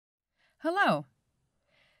Hello!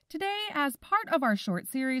 Today, as part of our short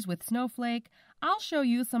series with Snowflake, I'll show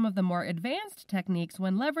you some of the more advanced techniques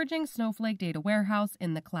when leveraging Snowflake Data Warehouse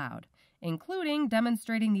in the cloud, including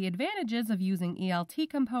demonstrating the advantages of using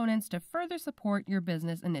ELT components to further support your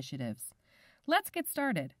business initiatives. Let's get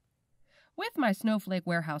started. With my Snowflake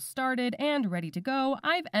Warehouse started and ready to go,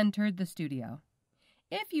 I've entered the studio.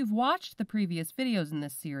 If you've watched the previous videos in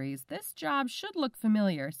this series, this job should look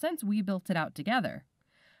familiar since we built it out together.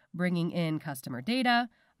 Bringing in customer data,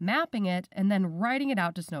 mapping it, and then writing it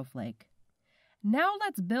out to Snowflake. Now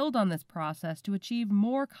let's build on this process to achieve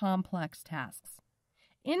more complex tasks.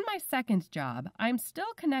 In my second job, I'm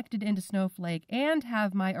still connected into Snowflake and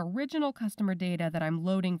have my original customer data that I'm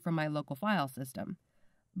loading from my local file system.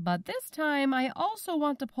 But this time, I also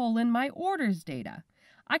want to pull in my orders data.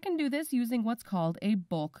 I can do this using what's called a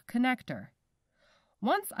bulk connector.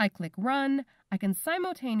 Once I click Run, I can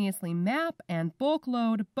simultaneously map and bulk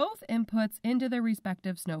load both inputs into their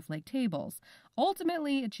respective Snowflake tables,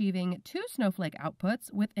 ultimately achieving 2 Snowflake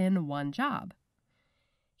outputs within one job.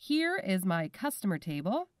 Here is my customer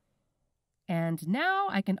table, and now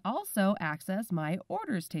I can also access my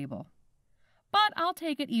orders table. But I'll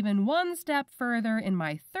take it even one step further in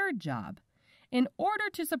my third job. In order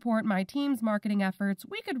to support my team's marketing efforts,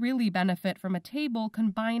 we could really benefit from a table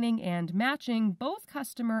combining and matching both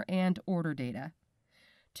customer and order data.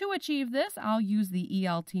 To achieve this, I'll use the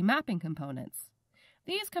ELT Mapping components.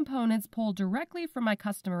 These components pull directly from my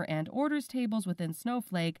customer and orders tables within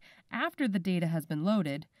Snowflake after the data has been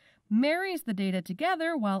loaded, marries the data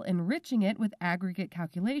together while enriching it with aggregate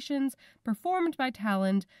calculations performed by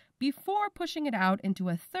Talend before pushing it out into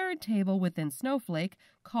a third table within Snowflake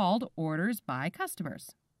called Orders by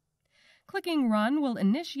Customers. Clicking Run will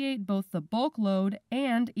initiate both the bulk load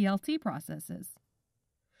and ELT processes.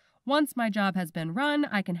 Once my job has been run,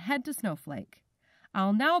 I can head to Snowflake.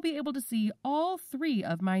 I'll now be able to see all 3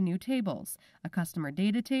 of my new tables, a customer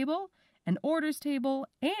data table, an orders table,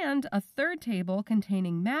 and a third table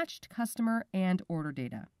containing matched customer and order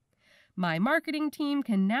data. My marketing team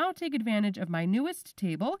can now take advantage of my newest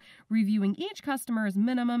table, reviewing each customer's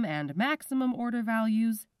minimum and maximum order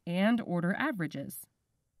values and order averages.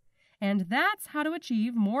 And that's how to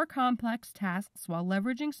achieve more complex tasks while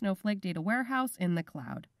leveraging Snowflake Data Warehouse in the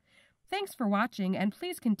cloud. Thanks for watching, and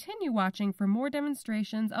please continue watching for more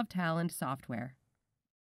demonstrations of Talend software.